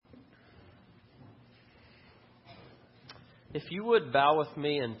If you would bow with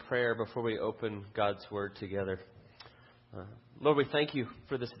me in prayer before we open God's Word together. Lord, we thank you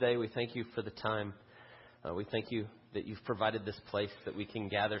for this day. We thank you for the time. We thank you that you've provided this place that we can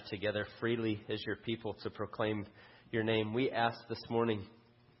gather together freely as your people to proclaim your name. We ask this morning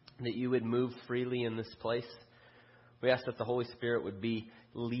that you would move freely in this place. We ask that the Holy Spirit would be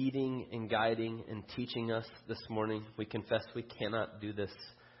leading and guiding and teaching us this morning. We confess we cannot do this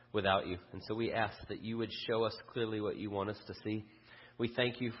without you. And so we ask that you would show us clearly what you want us to see. We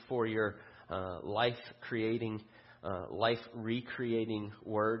thank you for your life-creating, life-recreating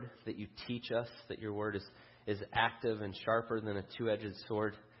word that you teach us, that your word is active and sharper than a two-edged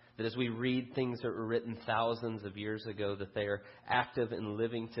sword, that as we read things that were written thousands of years ago, that they are active and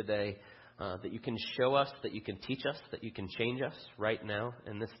living today, that you can show us, that you can teach us, that you can change us right now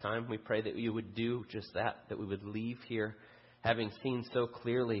in this time. We pray that you would do just that we would leave here having seen so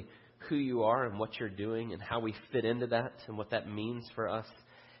clearly who you are and what you're doing and how we fit into that and what that means for us,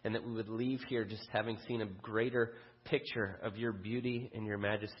 and that we would leave here just having seen a greater picture of your beauty and your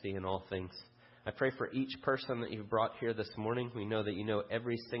majesty in all things. I pray for each person that you've brought here this morning. We know that you know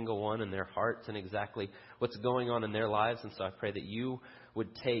every single one in their hearts and exactly what's going on in their lives, and so I pray that you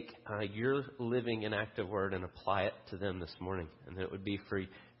would take your living and active word and apply it to them this morning, and that it would be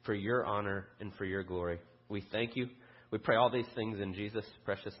for your honor and for your glory. We thank you. We pray all these things in Jesus'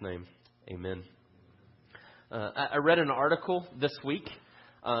 precious name. Amen. I read an article this week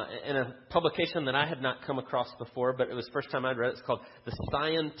in a publication that I had not come across before, but it was the first time I'd read it. It's called The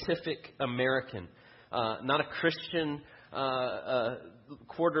Scientific American. Not a Christian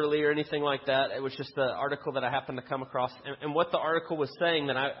quarterly or anything like that. It was just an article that I happened to come across. And what the article was saying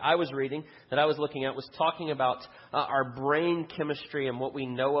that I was reading, that I was looking at, was talking about our brain chemistry and what we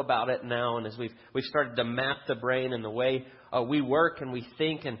know about it now. And as we've started to map the brain and the way we work and we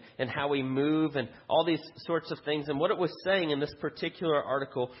think and how we move and all these sorts of things. And what it was saying in this particular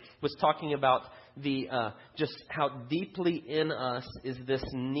article was talking about the just how deeply in us is this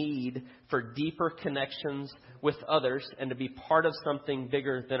need for deeper connections with others and to be part of something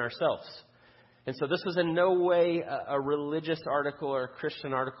bigger than ourselves. And so this was in no way a religious article or a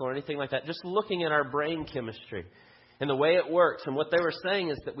Christian article or anything like that. Just looking at our brain chemistry and the way it works. And what they were saying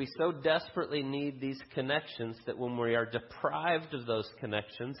is that we so desperately need these connections that when we are deprived of those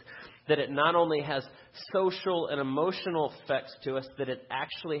connections, that it not only has social and emotional effects to us, that it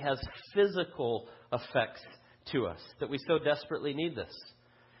actually has physical effects to us, that we so desperately need this.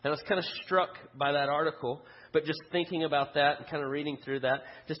 And I was kind of struck by that article, but just thinking about that and kind of reading through that,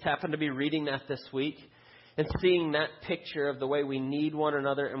 just happened to be reading that this week and seeing that picture of the way we need one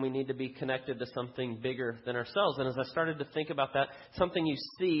another and we need to be connected to something bigger than ourselves. And as I started to think about that, something you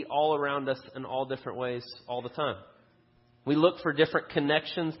see all around us in all different ways all the time. We look for different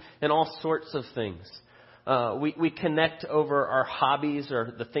connections in all sorts of things. We connect over our hobbies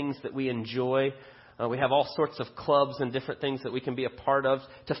or the things that we enjoy. We have all sorts of clubs and different things that we can be a part of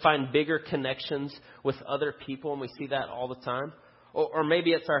to find bigger connections with other people, and we see that all the time. Or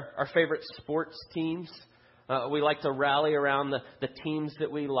maybe it's our favorite sports teams. We like to rally around the teams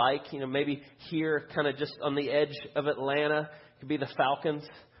that we like. You know, maybe here, kind of just on the edge of Atlanta, it could be the Falcons.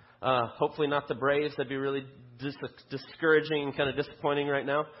 Hopefully not the Braves. That'd be really discouraging and kind of disappointing right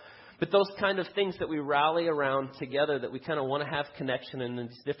now. But those kind of things that we rally around together, that we kind of want to have connection in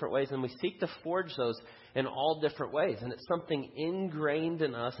these different ways, and we seek to forge those in all different ways. And it's something ingrained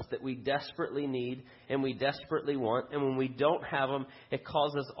in us that we desperately need and we desperately want. And when we don't have them, it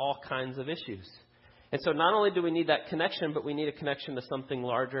causes all kinds of issues. And so not only do we need that connection, but we need a connection to something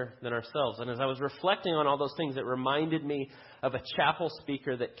larger than ourselves. And as I was reflecting on all those things, it reminded me of a chapel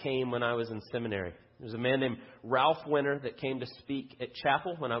speaker that came when I was in seminary. There's a man named Ralph Winter that came to speak at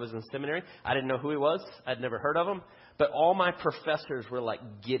chapel when I was in seminary. I didn't know who he was. I'd never heard of him. But all my professors were like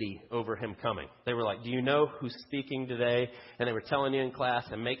giddy over him coming. They were like, do you know who's speaking today? And they were telling you in class,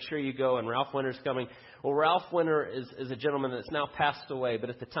 and make sure you go, and Ralph Winter's coming. Well, Ralph Winter is a gentleman that's now passed away, but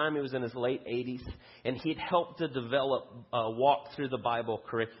at the time he was in his late 80s, and he'd helped to develop a walk through the Bible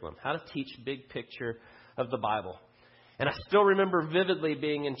curriculum, how to teach big picture of the Bible. And I still remember vividly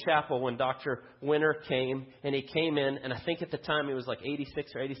being in chapel when Dr. Winter came, and he came in, and I think at the time he was like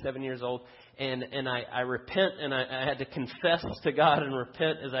 86 or 87 years old, and I repent, and I had to confess to God and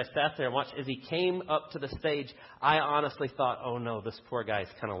repent as I sat there and watched. As he came up to the stage, I honestly thought, oh no, this poor guy's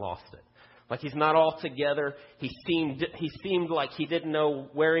kind of lost it. Like he's not all together. He seemed like he didn't know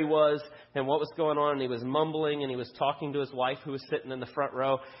where he was and what was going on. And he was mumbling, and he was talking to his wife who was sitting in the front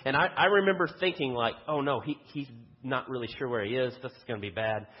row. And I remember thinking like, oh no, he's not really sure where he is. This is going to be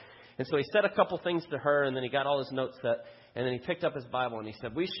bad. And so he said a couple things to her, and then he got all his notes set. And then he picked up his Bible and he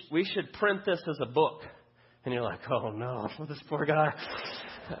said, we should print this as a book. And you're like, oh no, this poor guy.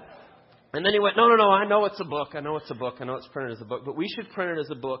 And then he went, no, I know it's a book. I know it's printed as a book. But we should print it as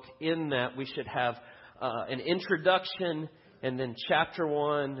a book in that we should have an introduction and then chapter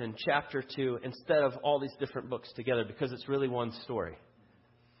 1 and chapter 2 instead of all these different books together, because it's really one story.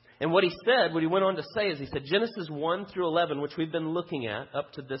 And what he went on to say is, he said Genesis 1 through 11, which we've been looking at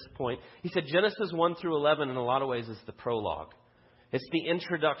up to this point. He said Genesis 1 through 11 in a lot of ways is the prologue. It's the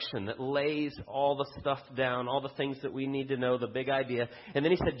introduction that lays all the stuff down, all the things that we need to know, the big idea. And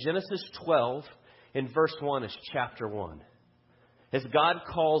then he said Genesis 12 in verse 1 is chapter 1. As God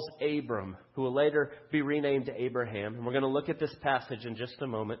calls Abram, who will later be renamed to Abraham, and we're going to look at this passage in just a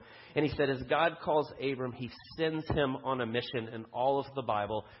moment. And he said, as God calls Abram, he sends him on a mission, and all of the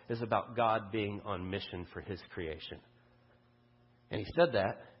Bible is about God being on mission for his creation. And he said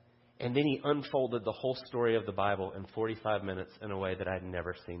that, and then he unfolded the whole story of the Bible in 45 minutes in a way that I'd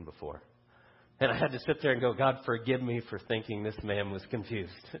never seen before. And I had to sit there and go, God, forgive me for thinking this man was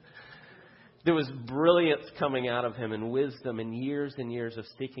confused. There was brilliance coming out of him and wisdom and years of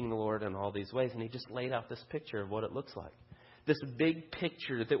seeking the Lord in all these ways. And he just laid out this picture of what it looks like. This big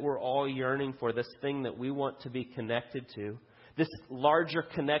picture that we're all yearning for, this thing that we want to be connected to, this larger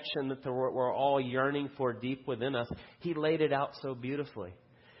connection that we're all yearning for deep within us. He laid it out so beautifully.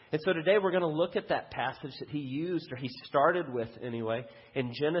 And so today we're going to look at that passage that he used, or he started with anyway,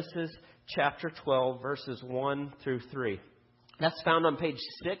 in Genesis chapter 12, verses 1 through 3. That's found on page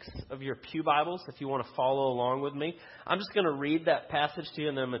 6 of your pew Bibles, if you want to follow along with me. I'm just going to read that passage to you,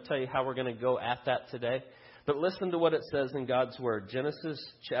 and then I'm going to tell you how we're going to go at that today. But listen to what it says in God's Word. Genesis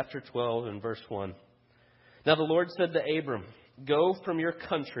chapter 12 and verse 1. Now the Lord said to Abram, go from your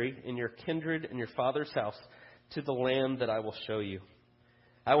country and your kindred and your father's house to the land that I will show you.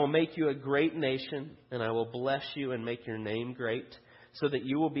 I will make you a great nation, and I will bless you and make your name great, so that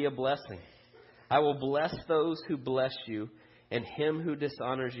you will be a blessing. I will bless those who bless you, and him who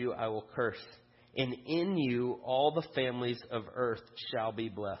dishonors you I will curse. And in you all the families of earth shall be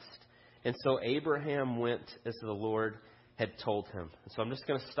blessed. And so Abraham went as the Lord had told him. And so I'm just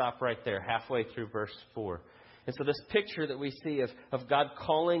going to stop right there, halfway through verse 4. And so this picture that we see of God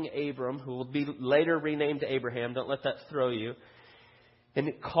calling Abram, who will be later renamed to Abraham, don't let that throw you, and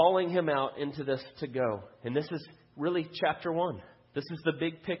calling him out into this to go. And this is really chapter 1. This is the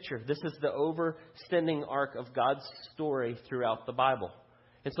big picture. This is the overstanding arc of God's story throughout the Bible.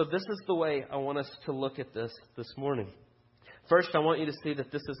 And so this is the way I want us to look at this morning. First, I want you to see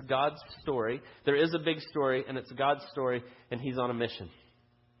that this is God's story. There is a big story, and it's God's story, and he's on a mission.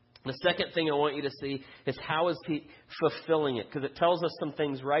 The second thing I want you to see is how is he fulfilling it? Because it tells us some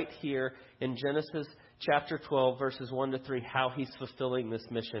things right here in Genesis chapter 12, verses 1 to 3, how he's fulfilling this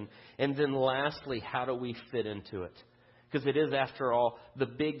mission. And then lastly, how do we fit into it? Because it is, after all, the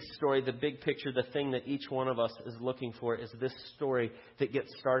big story, the big picture, the thing that each one of us is looking for is this story that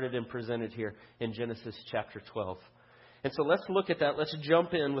gets started and presented here in Genesis chapter 12. And so let's look at that. Let's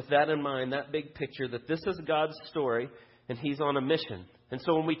jump in with that in mind, that big picture, that this is God's story and he's on a mission. And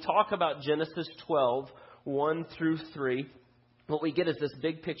so when we talk about Genesis 12, 1 through 3, what we get is this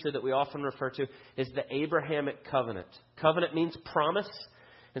big picture that we often refer to is the Abrahamic Covenant. Covenant means promise.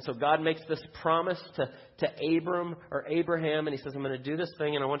 And so God makes this promise to Abram or Abraham, and he says, I'm going to do this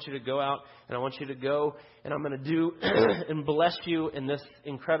thing, and I want you to go out, and I want you to go, and I'm going to do and bless you in this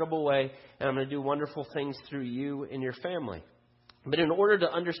incredible way, and I'm going to do wonderful things through you and your family. But in order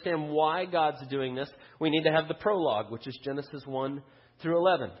to understand why God's doing this, we need to have the prologue, which is Genesis 1 through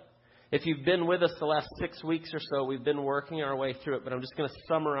 11. If you've been with us the last 6 weeks or so, we've been working our way through it, but I'm just going to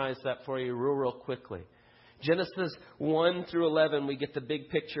summarize that for you real quickly. Genesis 1 through 11, we get the big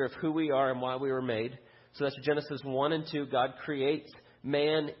picture of who we are and why we were made. So that's Genesis 1 and 2. God creates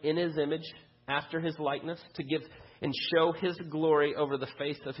man in his image, after his likeness, to give and show his glory over the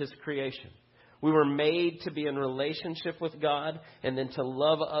face of his creation. We were made to be in relationship with God and then to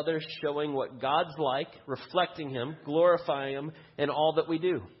love others, showing what God's like, reflecting him, glorifying him in all that we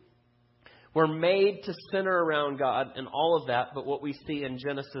do. We're made to center around God and all of that, but what we see in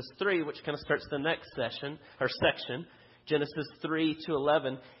Genesis 3, which kind of starts the next section, Genesis 3 to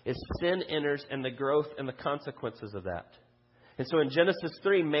 11, is sin enters and the growth and the consequences of that. And so in Genesis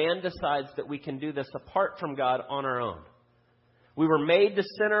 3, man decides that we can do this apart from God on our own. We were made to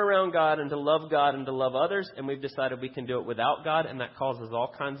center around God and to love others, and we've decided we can do it without God, and that causes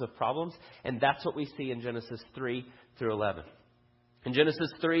all kinds of problems. And that's what we see in Genesis 3 through 11. In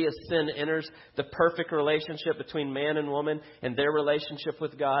Genesis 3, as sin enters the perfect relationship between man and woman and their relationship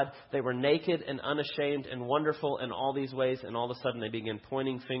with God, they were naked and unashamed and wonderful in all these ways. And all of a sudden they begin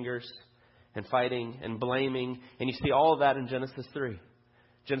pointing fingers and fighting and blaming. And you see all of that in Genesis 3.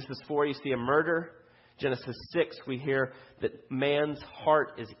 Genesis 4, you see a murder. Genesis 6, we hear that man's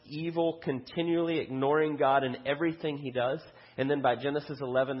heart is evil, continually ignoring God in everything he does. And then by Genesis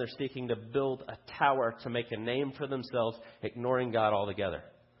 11, they're seeking to build a tower to make a name for themselves, ignoring God altogether.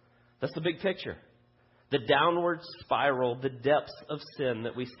 That's the big picture. The downward spiral, the depths of sin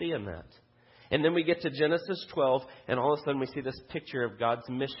that we see in that. And then we get to Genesis 12, and all of a sudden we see this picture of God's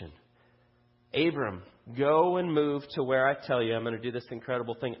mission. Abram, go and move to where I tell you. I'm going to do this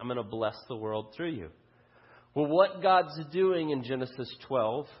incredible thing. I'm going to bless the world through you. Well, what God's doing in Genesis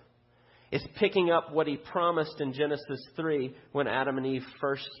 12 is picking up what he promised in Genesis 3 when Adam and Eve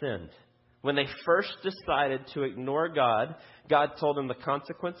first sinned. When they first decided to ignore God, God told them the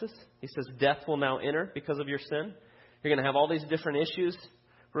consequences. He says, death will now enter because of your sin. You're going to have all these different issues,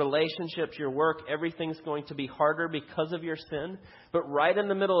 relationships, your work, everything's going to be harder because of your sin. But right in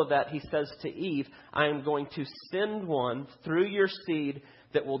the middle of that, he says to Eve, I am going to send one through your seed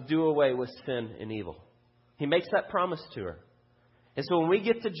that will do away with sin and evil. He makes that promise to her. And so when we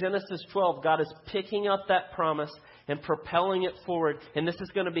get to Genesis 12, God is picking up that promise and propelling it forward. And this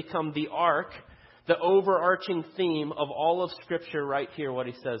is going to become the arc, the overarching theme of all of Scripture right here, what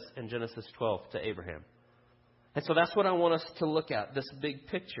he says in Genesis 12 to Abraham. And so that's what I want us to look at, this big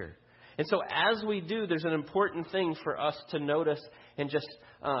picture. And so as we do, there's an important thing for us to notice and just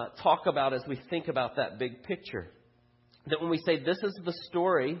talk about as we think about that big picture. That when we say this is the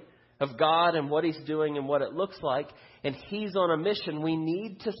story of God and what he's doing and what it looks like, and he's on a mission, we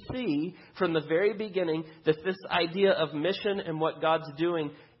need to see from the very beginning that this idea of mission and what God's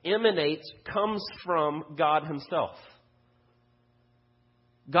doing comes from God himself.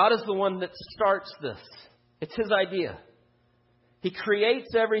 God is the one that starts this. It's his idea. He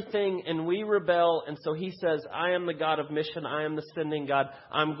creates everything and we rebel. And so he says, I am the God of mission. I am the sending God.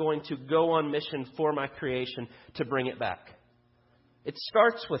 I'm going to go on mission for my creation to bring it back. It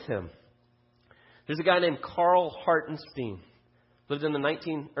starts with him. There's a guy named Karl Hartenstein. Lived in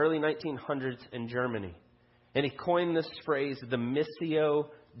the early 1900s in Germany. And he coined this phrase, the Missio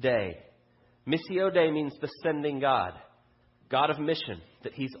Dei. Missio Dei means the sending God. God of mission.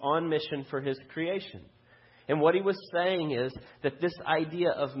 That he's on mission for his creation. And what he was saying is that this idea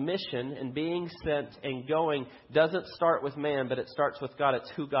of mission and being sent and going doesn't start with man, but it starts with God.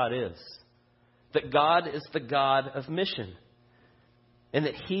 It's who God is. That God is the God of mission. And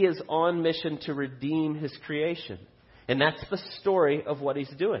that he is on mission to redeem his creation. And that's the story of what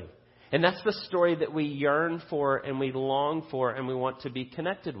he's doing. And that's the story that we yearn for and we long for and we want to be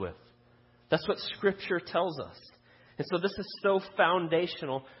connected with. That's what Scripture tells us. And so this is so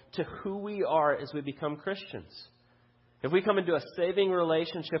foundational to who we are as we become Christians. If we come into a saving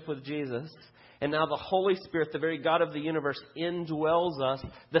relationship with Jesus, and now the Holy Spirit, the very God of the universe, indwells us,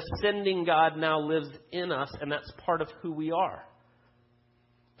 the sending God now lives in us, and that's part of who we are.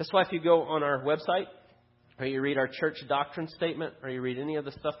 That's why if you go on our website, or you read our church doctrine statement, or you read any of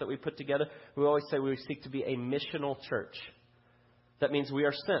the stuff that we put together, we always say we seek to be a missional church. That means we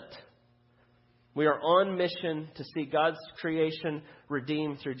are sent. We are on mission to see God's creation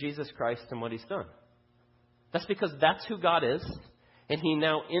redeemed through Jesus Christ and what he's done. That's because that's who God is, and he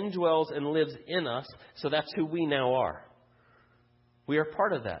now indwells and lives in us, so that's who we now are. We are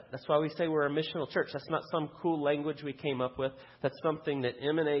part of that. That's why we say we're a missional church. That's not some cool language we came up with. That's something that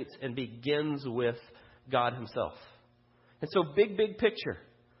emanates and begins with God himself. And so big picture.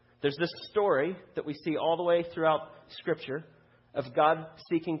 There's this story that we see all the way throughout Scripture of God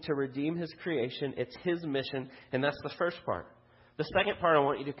seeking to redeem his creation. It's his mission, and that's the first part. The second part I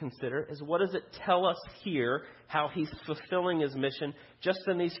want you to consider is what does it tell us here, how he's fulfilling his mission, just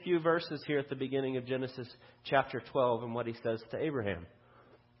in these few verses here at the beginning of Genesis chapter 12 and what he says to Abraham.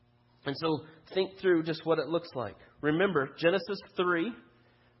 And so think through just what it looks like. Remember, Genesis 3,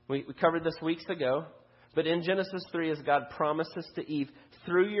 we covered this weeks ago, but in Genesis 3, as God promises to Eve,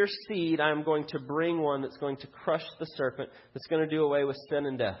 through your seed, I am going to bring one that's going to crush the serpent, that's going to do away with sin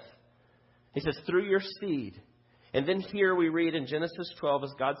and death. He says, through your seed. And then here we read in Genesis 12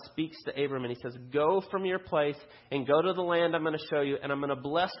 as God speaks to Abram and he says, go from your place and go to the land I'm going to show you, and I'm going to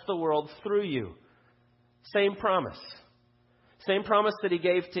bless the world through you. Same promise. Same promise that he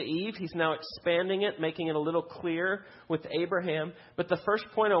gave to Eve. He's now expanding it, making it a little clearer with Abraham. But the first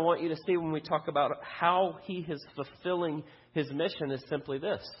point I want you to see when we talk about how he is fulfilling his mission is simply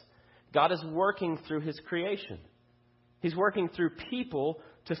this. God is working through his creation. He's working through people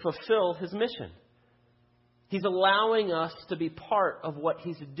to fulfill his mission. He's allowing us to be part of what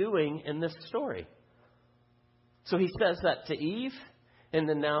he's doing in this story. So he says that to Eve, and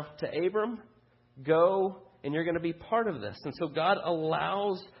then now to Abram, go, and you're going to be part of this. And so God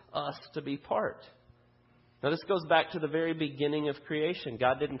allows us to be part. Now, this goes back to the very beginning of creation.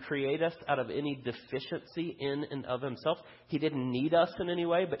 God didn't create us out of any deficiency in and of himself. He didn't need us in any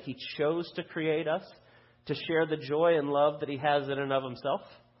way, but he chose to create us to share the joy and love that he has in and of himself.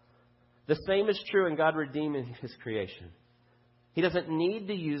 The same is true in God redeeming his creation. He doesn't need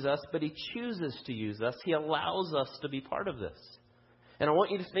to use us, but he chooses to use us. He allows us to be part of this. And I want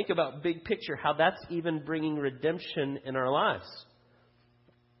you to think about big picture, how that's even bringing redemption in our lives.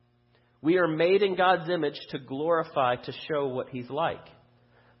 We are made in God's image to glorify, to show what he's like.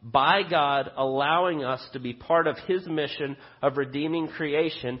 By God allowing us to be part of his mission of redeeming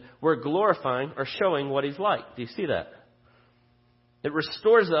creation, we're glorifying or showing what he's like. Do you see that? It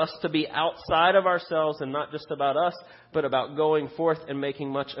restores us to be outside of ourselves and not just about us, but about going forth and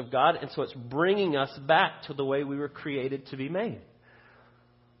making much of God. And so it's bringing us back to the way we were created to be made.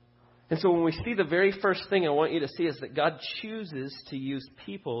 And so when we see the very first thing I want you to see is that God chooses to use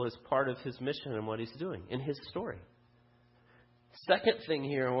people as part of his mission and what he's doing in his story. Second thing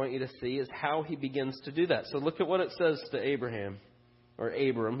here I want you to see is how he begins to do that. So look at what it says to Abraham, or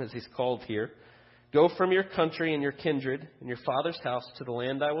Abram as he's called here. Go from your country and your kindred and your father's house to the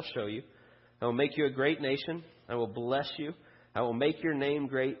land I will show you. I will make you a great nation. I will bless you. I will make your name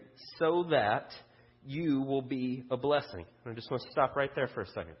great so that you will be a blessing. I just want to stop right there for a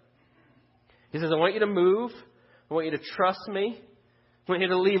second. He says, I want you to move. I want you to trust me. I want you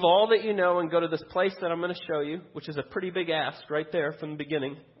to leave all that you know and go to this place that I'm going to show you, which is a pretty big ask right there from the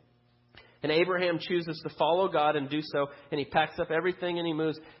beginning. And Abraham chooses to follow God and do so. And he packs up everything and he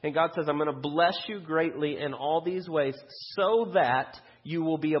moves. And God says, I'm going to bless you greatly in all these ways so that you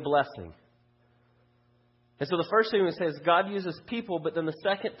will be a blessing. And so the first thing we say is God uses people. But then the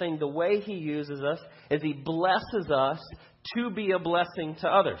second thing, the way he uses us is he blesses us to be a blessing to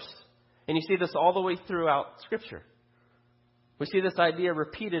others. And you see this all the way throughout Scripture. We see this idea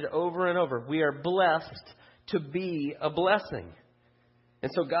repeated over and over. We are blessed to be a blessing.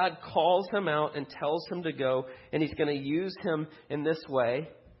 And so God calls him out and tells him to go. And he's going to use him in this way.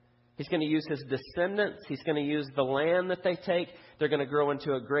 He's going to use his descendants. He's going to use the land that they take. They're going to grow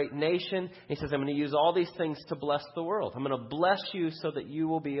into a great nation. He says, I'm going to use all these things to bless the world. I'm going to bless you so that you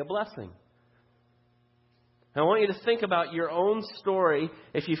will be a blessing. I want you to think about your own story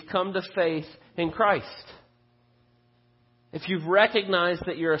if you've come to faith in Christ. If you've recognized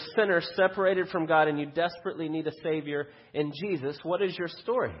that you're a sinner separated from God and you desperately need a Savior in Jesus, what is your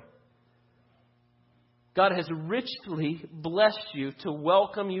story? God has richly blessed you to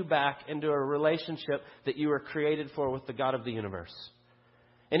welcome you back into a relationship that you were created for with the God of the universe.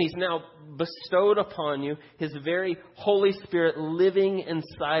 And he's now bestowed upon you his very Holy Spirit living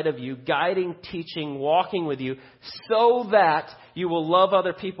inside of you, guiding, teaching, walking with you, so that you will love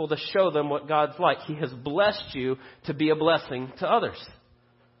other people to show them what God's like. He has blessed you to be a blessing to others.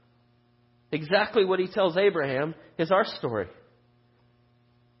 Exactly what he tells Abraham is our story.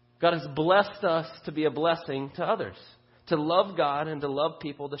 God has blessed us to be a blessing to others, to love God and to love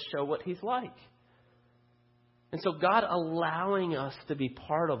people to show what he's like. And so God allowing us to be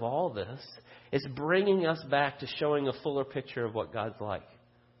part of all this is bringing us back to showing a fuller picture of what God's like.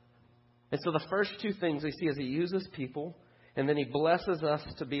 And so the first two things we see is he uses people and then he blesses us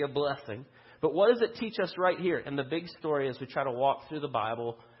to be a blessing. But what does it teach us right here? And the big story as we try to walk through the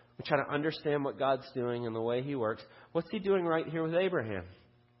Bible, we try to understand what God's doing and the way he works. What's he doing right here with Abraham?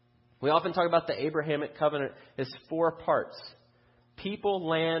 We often talk about the Abrahamic Covenant as 4 parts. People,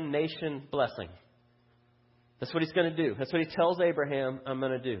 land, nation, blessing. That's what he's going to do. That's what he tells Abraham, I'm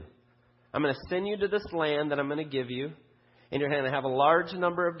going to do. I'm going to send you to this land that I'm going to give you. And you're going to have a large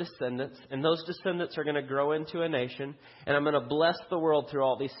number of descendants. And those descendants are going to grow into a nation. And I'm going to bless the world through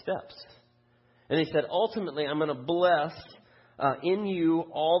all these steps. And he said, ultimately, I'm going to bless in you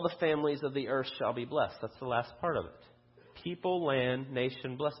all the families of the earth shall be blessed. That's the last part of it. People, land,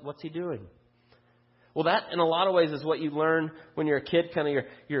 nation, blessed. What's he doing? Well, that in a lot of ways is what you learn when you're a kid, kind of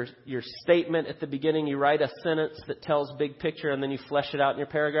your statement at the beginning. You write a sentence that tells big picture and then you flesh it out in your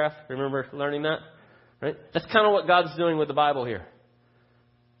paragraph. Remember learning that? Right? That's kind of what God's doing with the Bible here.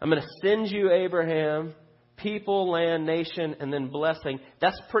 I'm going to send you Abraham, people, land, nation, and then blessing.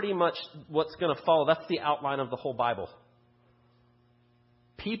 That's pretty much what's going to follow. That's the outline of the whole Bible.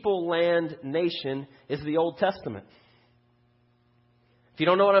 People, land, nation is the Old Testament. If you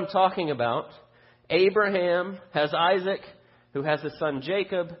don't know what I'm talking about, Abraham has Isaac, who has his son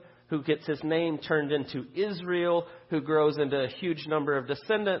Jacob, who gets his name turned into Israel, who grows into a huge number of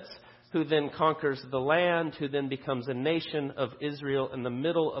descendants, who then conquers the land, who then becomes a nation of Israel in the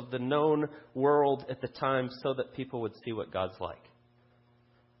middle of the known world at the time so that people would see what God's like.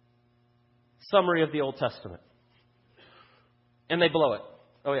 Summary of the Old Testament. And they blow it.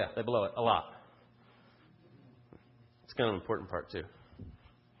 Oh yeah, they blow it a lot. It's kind of an important part too.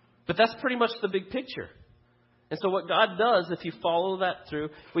 But that's pretty much the big picture. And so what God does, if you follow that through,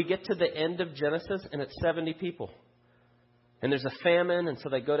 we get to the end of Genesis and it's 70 people. And there's a famine, and so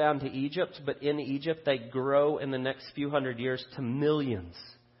they go down to Egypt. But in Egypt, they grow in the next few hundred years to millions.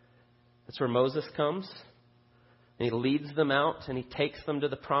 That's where Moses comes. And he leads them out, and he takes them to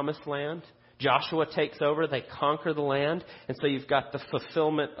the promised land. Joshua takes over. They conquer the land. And so you've got the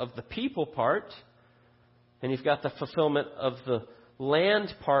fulfillment of the people part. And you've got the fulfillment of the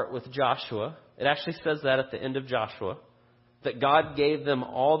land part with Joshua. It actually says that at the end of Joshua. That God gave them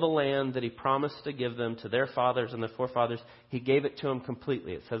all the land that he promised to give them to their fathers and their forefathers. He gave it to them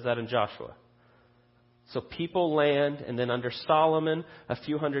completely. It says that in Joshua. So people, land, and then under Solomon, a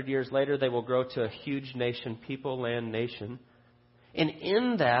few hundred years later, they will grow to a huge nation, people, land, nation. And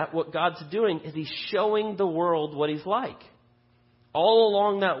in that, what God's doing is he's showing the world what he's like. All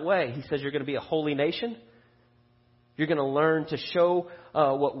along that way, he says you're going to be a holy nation. You're going to learn to show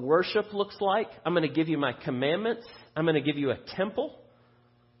what worship looks like. I'm going to give you my commandments. I'm going to give you a temple.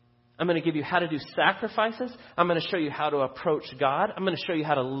 I'm going to give you how to do sacrifices. I'm going to show you how to approach God. I'm going to show you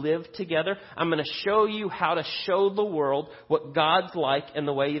how to live together. I'm going to show you how to show the world what God's like in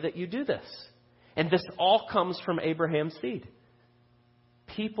the way that you do this. And this all comes from Abraham's seed.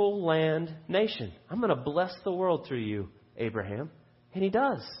 People, land, nation. I'm going to bless the world through you, Abraham. And he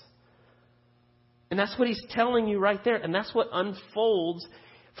does. And that's what he's telling you right there. And that's what unfolds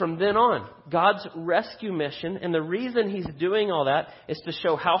from then on. God's rescue mission. And the reason he's doing all that is to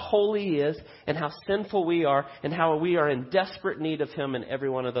show how holy he is and how sinful we are and how we are in desperate need of him in every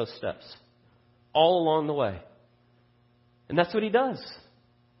one of those steps. All along the way. And that's what he does.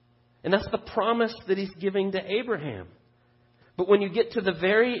 And that's the promise that he's giving to Abraham. But when you get to the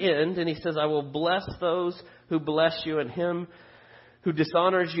very end and he says, I will bless those who bless you, and him who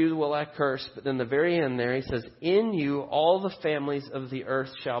dishonors you will I curse. But then the very end there, he says, in you all the families of the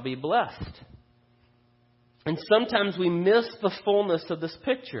earth shall be blessed. And sometimes we miss the fullness of this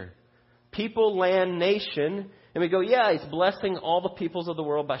picture. People, land, nation. And we go, yeah, he's blessing all the peoples of the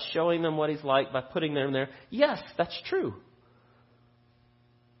world by showing them what he's like, by putting them there. Yes, that's true.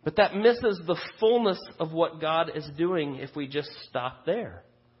 But that misses the fullness of what God is doing if we just stop there.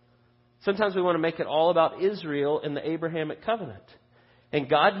 Sometimes we want to make it all about Israel in the Abrahamic Covenant. And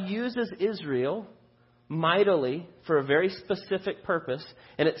God uses Israel mightily for a very specific purpose.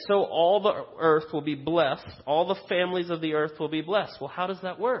 And it's so all the earth will be blessed. All the families of the earth will be blessed. Well, how does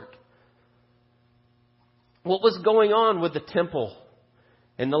that work? What was going on with the temple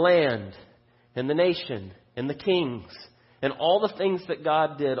and the land and the nation and the kings and all the things that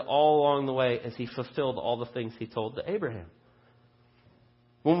God did all along the way as he fulfilled all the things he told to Abraham?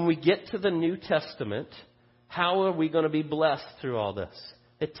 When we get to the New Testament, how are we going to be blessed through all this?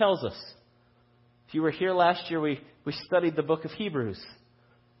 It tells us. If you were here last year, we studied the book of Hebrews.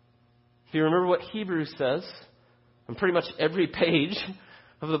 If you remember what Hebrews says, on pretty much every page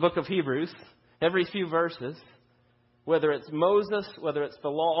of the book of Hebrews, every few verses, whether it's Moses, whether it's the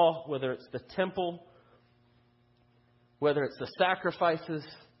law, whether it's the temple, whether it's the sacrifices,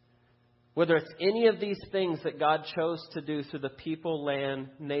 whether it's any of these things that God chose to do through the people, land,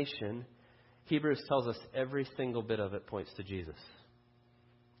 nation, Hebrews tells us every single bit of it points to Jesus.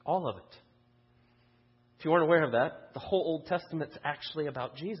 All of it. If you weren't aware of that, the whole Old Testament's actually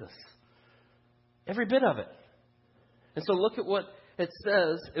about Jesus. Every bit of it. And so look at what it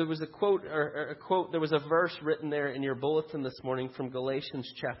says. It was a quote, there was a verse written there in your bulletin this morning from Galatians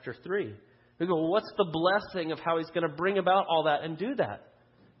chapter 3. We go, well, what's the blessing of how he's going to bring about all that and do that?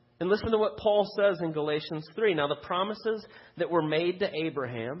 And listen to what Paul says in Galatians 3. Now, the promises that were made to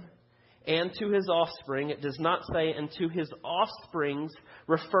Abraham and to his offspring, it does not say, and to his offsprings,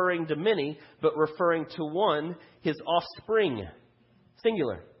 referring to many, but referring to one, his offspring,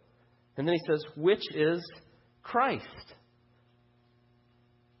 singular. And then he says, which is Christ.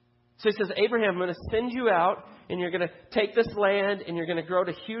 So he says, Abraham, I'm going to send you out, and you're going to take this land, and you're going to grow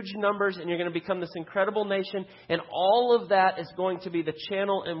to huge numbers, and you're going to become this incredible nation, and all of that is going to be the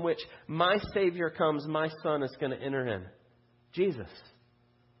channel in which my Savior comes, my Son is going to enter in. Jesus.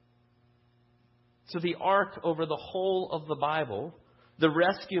 So the arc over the whole of the Bible, the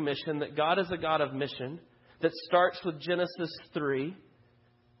rescue mission, that God is a God of mission, that starts with Genesis 3.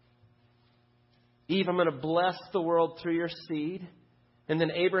 Eve, I'm going to bless the world through your seed. And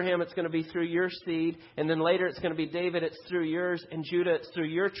then Abraham, it's going to be through your seed. And then later it's going to be David, it's through yours. And Judah, it's through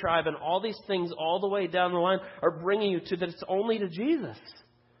your tribe. And all these things all the way down the line are bringing you to that it's only to Jesus.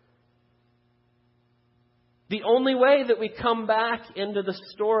 The only way that we come back into the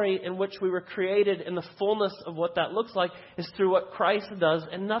story in which we were created in the fullness of what that looks like is through what Christ does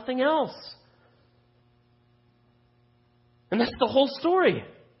and nothing else. And that's the whole story.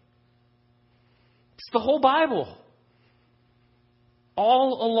 It's the whole Bible.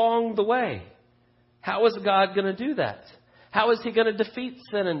 All along the way. How is God going to do that? How is He going to defeat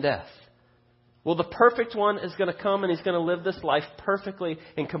sin and death? Well, the perfect one is going to come and He's going to live this life perfectly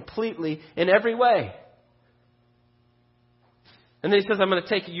and completely in every way. And then He says, I'm going to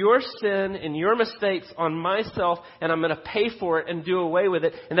take your sin and your mistakes on myself and I'm going to pay for it and do away with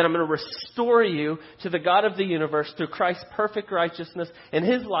it. And then I'm going to restore you to the God of the universe through Christ's perfect righteousness and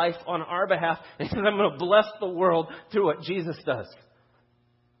His life on our behalf. And He says, I'm going to bless the world through what Jesus does.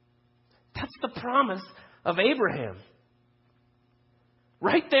 That's the promise of Abraham.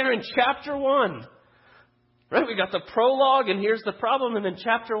 Right there in chapter 1. Right? We got the prologue and here's the problem. And then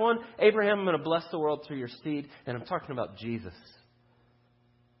chapter 1, Abraham, I'm going to bless the world through your seed. And I'm talking about Jesus.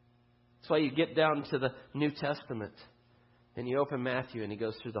 That's why you get down to the New Testament and you open Matthew and he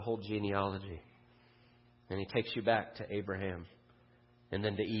goes through the whole genealogy. And he takes you back to Abraham and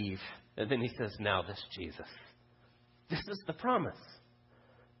then to Eve. And then he says, now this Jesus. This is the promise.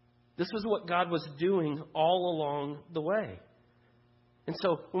 This is what God was doing all along the way. And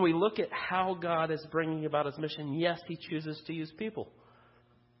so when we look at how God is bringing about His mission, yes, He chooses to use people.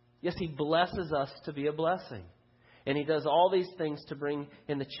 Yes, He blesses us to be a blessing. And He does all these things to bring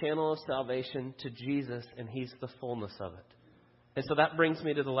in the channel of salvation to Jesus, and He's the fullness of it. And so that brings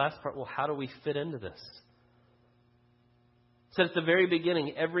me to the last part. Well, how do we fit into this? So at the very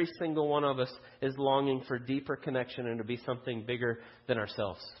beginning, every single one of us is longing for deeper connection and to be something bigger than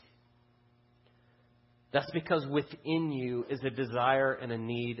ourselves. That's because within you is a desire and a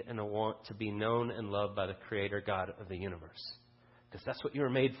need and a want to be known and loved by the Creator God of the universe. Because that's what you were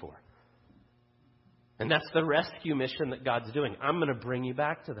made for. And that's the rescue mission that God's doing. I'm going to bring you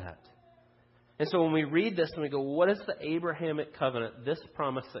back to that. And so when we read this and we go, what does the Abrahamic Covenant, this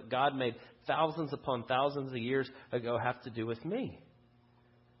promise that God made thousands upon thousands of years ago, have to do with me?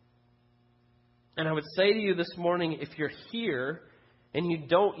 And I would say to you this morning, if you're here and you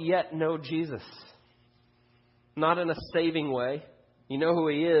don't yet know Jesus, not in a saving way. You know who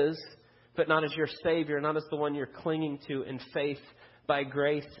He is, but not as your Savior, not as the one you're clinging to in faith by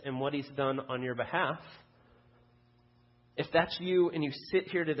grace and what He's done on your behalf. If that's you and you sit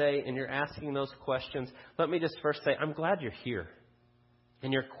here today and you're asking those questions, let me just first say, I'm glad you're here.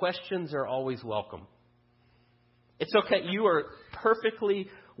 And your questions are always welcome. It's okay. You are perfectly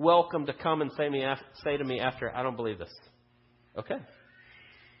welcome to come and say to me after, I don't believe this. Okay.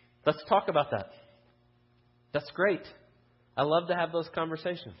 Let's talk about that. That's great. I love to have those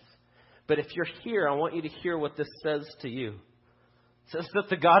conversations. But if you're here, I want you to hear what this says to you. It says that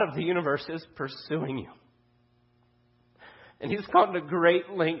the God of the universe is pursuing you. And He's gone to great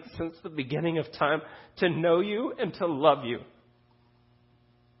lengths since the beginning of time to know you and to love you.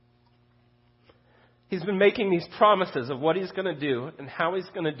 He's been making these promises of what He's going to do and how He's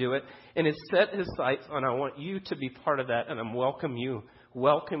going to do it. And has set His sights on, I want you to be part of that. And I'm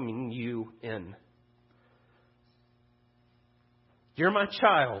welcoming you in. You're my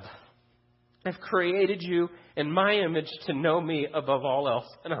child. I've created you in my image to know me above all else,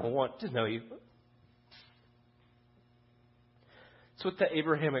 and I want to know you. It's what the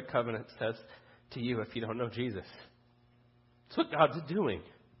Abrahamic Covenant says to you if you don't know Jesus. It's what God's doing.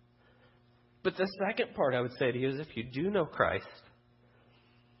 But the second part I would say to you is if you do know Christ,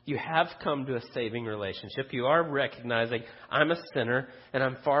 you have come to a saving relationship. You are recognizing I'm a sinner and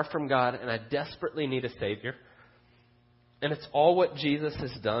I'm far from God and I desperately need a Savior. And it's all what Jesus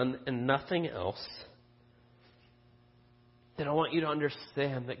has done and nothing else. Then I want you to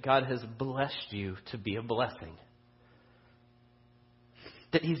understand that God has blessed you to be a blessing.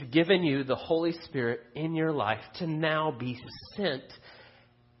 That He's given you the Holy Spirit in your life to now be sent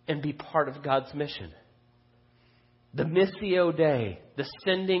and be part of God's mission. The Missio Dei, the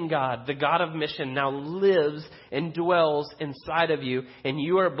sending God, the God of mission now lives and dwells inside of you, and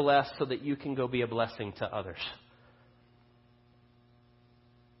you are blessed so that you can go be a blessing to others.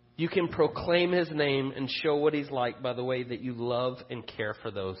 You can proclaim His name and show what He's like by the way that you love and care for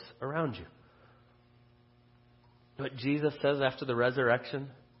those around you. What Jesus says after the resurrection,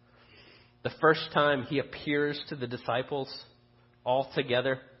 the first time He appears to the disciples all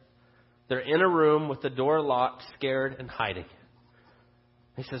together, they're in a room with the door locked, scared and hiding.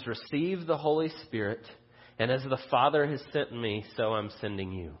 He says, receive the Holy Spirit, and as the Father has sent me, so I'm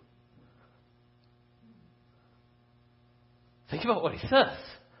sending you. Think about what He says.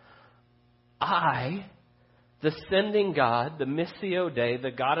 I, the sending God, the Missio Dei,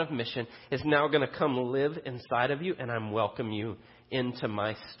 the God of mission, is now going to come live inside of you, and I'm welcoming you into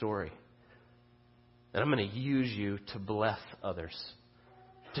my story. And I'm going to use you to bless others,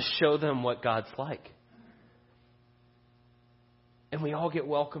 to show them what God's like. And we all get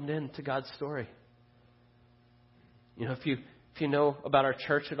welcomed into God's story. You know, if you know about our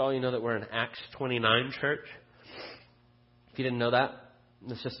church at all, you know that we're an Acts 29 church. If you didn't know that,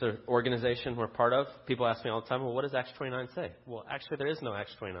 it's just an organization we're part of. People ask me all the time, well, what does Acts 29 say? Well, actually, there is no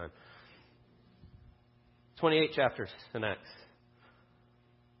Acts 29. 28 chapters in Acts.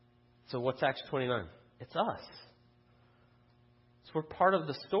 So what's Acts 29? It's us. So we're part of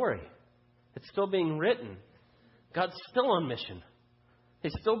the story. It's still being written. God's still on mission.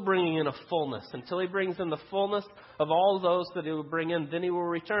 He's still bringing in a fullness. Until He brings in the fullness of all those that He will bring in, then He will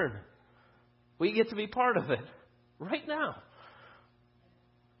return. We get to be part of it right now.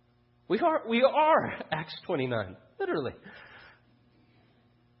 We are Acts 29, literally.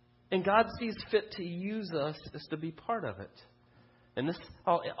 And God sees fit to use us as to be part of it. And this,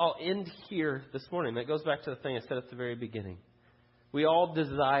 I'll end here this morning. That goes back to the thing I said at the very beginning. We all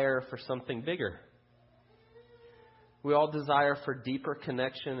desire for something bigger. We all desire for deeper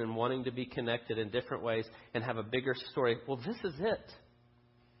connection and wanting to be connected in different ways and have a bigger story. Well, this is it.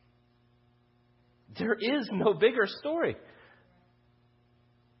 There is no bigger story.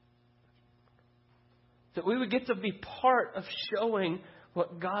 That we would get to be part of showing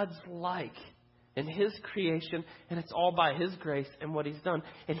what God's like in His creation, and it's all by His grace and what He's done.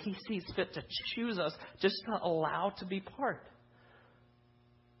 And He sees fit to choose us just to allow to be part.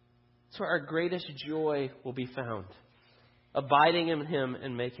 That's where our greatest joy will be found. Abiding in Him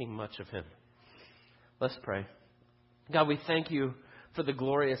and making much of Him. Let's pray. God, we thank You for the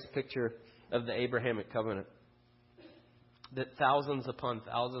glorious picture of the Abrahamic Covenant. That thousands upon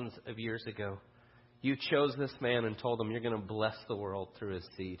thousands of years ago, You chose this man and told him you're going to bless the world through his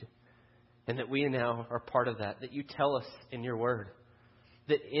seed. And that we now are part of that. That You tell us in Your word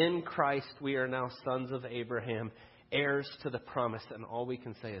that in Christ we are now sons of Abraham, heirs to the promise. And all we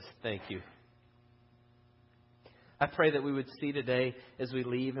can say is thank You. I pray that we would see today as we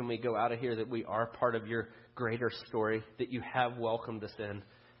leave and we go out of here that we are part of Your greater story, that You have welcomed us in,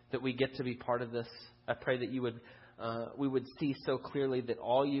 that we get to be part of this. I pray that we would see so clearly that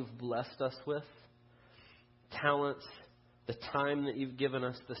all You've blessed us with, talents, the time that You've given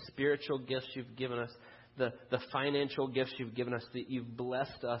us, the spiritual gifts You've given us, the financial gifts You've given us, that You've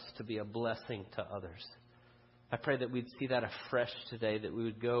blessed us to be a blessing to others. I pray that we'd see that afresh today, that we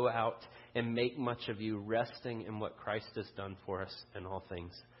would go out and make much of You, resting in what Christ has done for us in all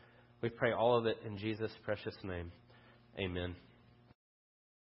things. We pray all of it in Jesus' precious name. Amen.